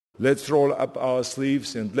Let's roll up our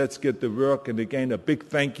sleeves and let's get to work. And again, a big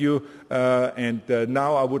thank you.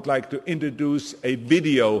 Now I would like to introduce a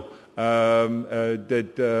video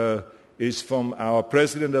that is from our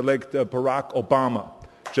President-elect Barack Obama,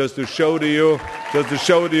 just to show to you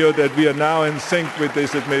that we are now in sync with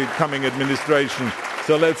this coming administration.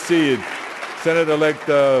 So let's see it. Senator-elect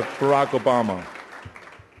Barack Obama.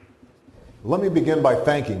 Let me begin by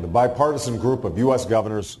thanking the bipartisan group of U.S.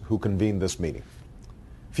 governors who convened this meeting.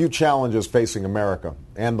 Few challenges facing America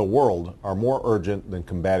and the world are more urgent than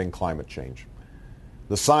combating climate change.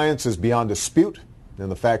 The science is beyond dispute, and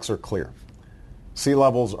the facts are clear. Sea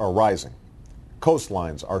levels are rising.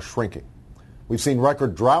 Coastlines are shrinking. We've seen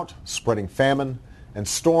record drought, spreading famine, and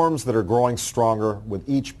storms that are growing stronger with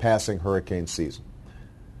each passing hurricane season.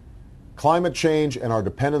 Climate change and our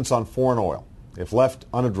dependence on foreign oil, if left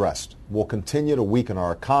unaddressed, will continue to weaken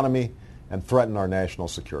our economy and threaten our national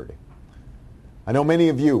security. I know many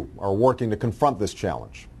of you are working to confront this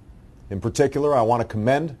challenge. In particular, I want to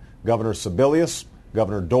commend Governor Sebelius,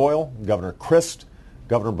 Governor Doyle, Governor Christ,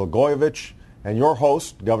 Governor Blagojevich, and your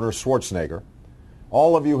host, Governor Schwarzenegger.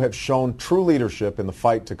 All of you have shown true leadership in the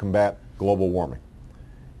fight to combat global warming.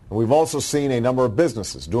 And we've also seen a number of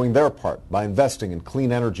businesses doing their part by investing in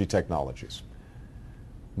clean energy technologies.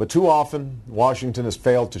 But too often, Washington has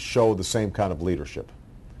failed to show the same kind of leadership.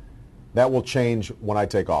 That will change when I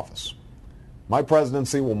take office. My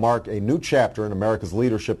presidency will mark a new chapter in America's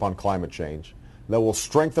leadership on climate change that will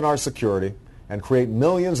strengthen our security and create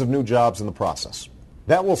millions of new jobs in the process.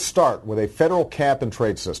 That will start with a federal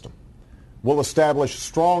cap-and-trade system. We'll establish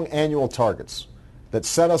strong annual targets that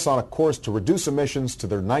set us on a course to reduce emissions to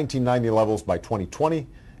their 1990 levels by 2020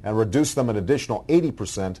 and reduce them an additional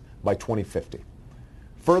 80% by 2050.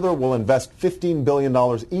 Further, we'll invest $15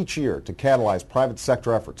 billion each year to catalyze private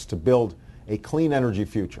sector efforts to build a clean energy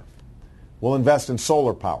future. We'll invest in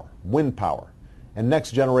solar power, wind power, and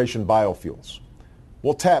next-generation biofuels.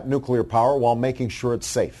 We'll tap nuclear power while making sure it's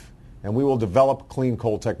safe, and we will develop clean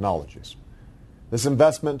coal technologies. This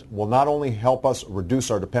investment will not only help us reduce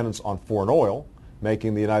our dependence on foreign oil,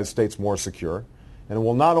 making the United States more secure, and it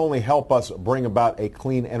will not only help us bring about a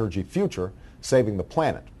clean energy future, saving the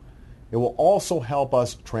planet, it will also help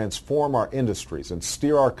us transform our industries and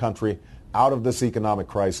steer our country out of this economic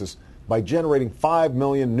crisis by generating 5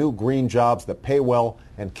 million new green jobs that pay well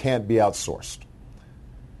and can't be outsourced.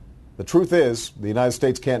 The truth is, the United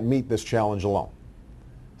States can't meet this challenge alone.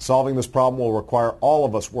 Solving this problem will require all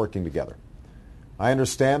of us working together. I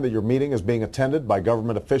understand that your meeting is being attended by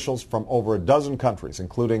government officials from over a dozen countries,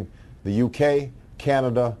 including the UK,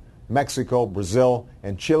 Canada, Mexico, Brazil,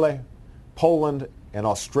 and Chile, Poland, and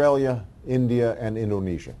Australia, India, and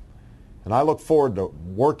Indonesia. And I look forward to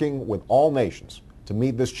working with all nations to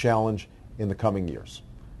meet this challenge in the coming years.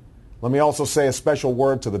 Let me also say a special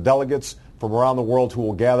word to the delegates from around the world who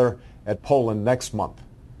will gather at Poland next month.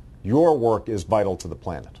 Your work is vital to the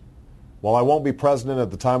planet. While I won't be president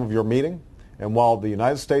at the time of your meeting, and while the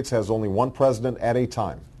United States has only one president at a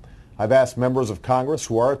time, I've asked members of Congress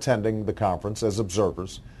who are attending the conference as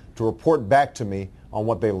observers to report back to me on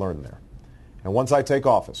what they learned there. And once I take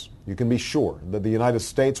office, you can be sure that the United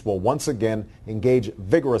States will once again engage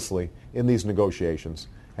vigorously in these negotiations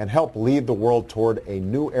and help lead the world toward a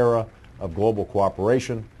new era of global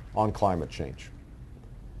cooperation on climate change.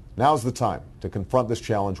 Now's the time to confront this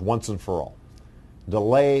challenge once and for all.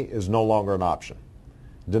 Delay is no longer an option.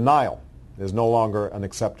 Denial is no longer an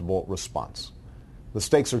acceptable response. The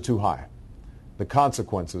stakes are too high. The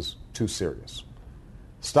consequences too serious.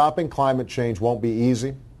 Stopping climate change won't be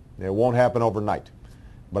easy. It won't happen overnight.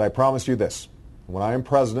 But I promise you this, when I am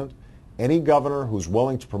president, any governor who's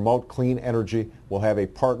willing to promote clean energy will have a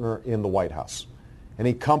partner in the White House.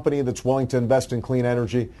 Any company that's willing to invest in clean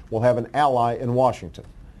energy will have an ally in Washington.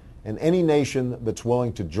 And any nation that's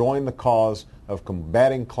willing to join the cause of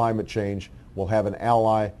combating climate change will have an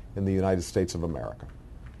ally in the United States of America.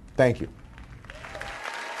 Thank you.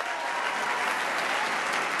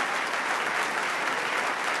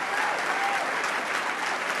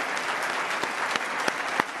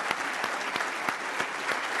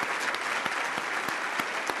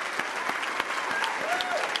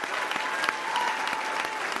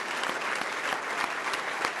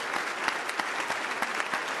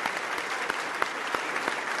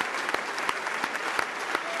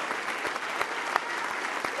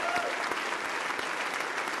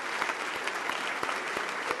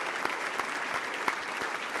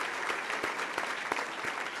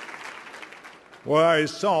 Well, I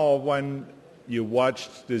saw when you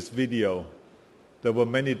watched this video, there were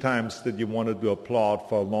many times that you wanted to applaud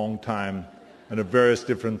for a long time and the various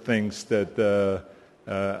different things that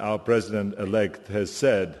our president-elect has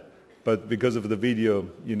said. but because of the video,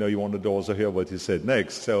 you wanted to also hear what he said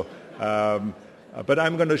next. So, but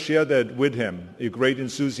I'm going to share that with him, a great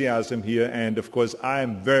enthusiasm here, and of course I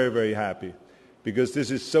am very, very happy because this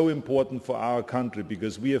is so important for our country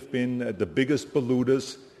because we have been the biggest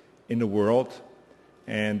polluters in the world,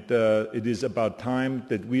 and it is about time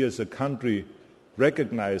that we as a country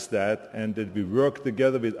recognize that and that we work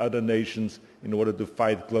together with other nations in order to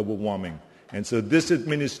fight global warming. And so this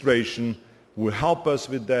administration will help us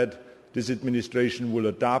with that. This administration will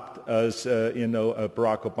adopt, as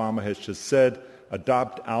Barack Obama has just said,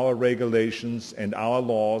 adopt our regulations and our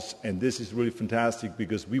laws, and this is really fantastic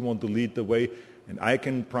because we want to lead the way. And I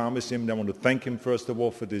can promise him, and I want to thank him first of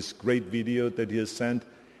all for this great video that he has sent,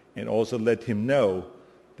 and also let him know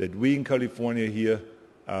that we in California here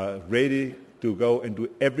are ready to go and do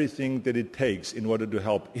everything that it takes in order to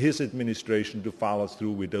help his administration to follow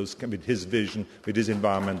through with his vision, with his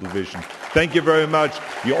environmental vision. Thank you very much.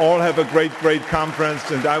 You all have a great, great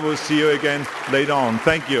conference, and I will see you again later on.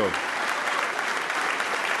 Thank you.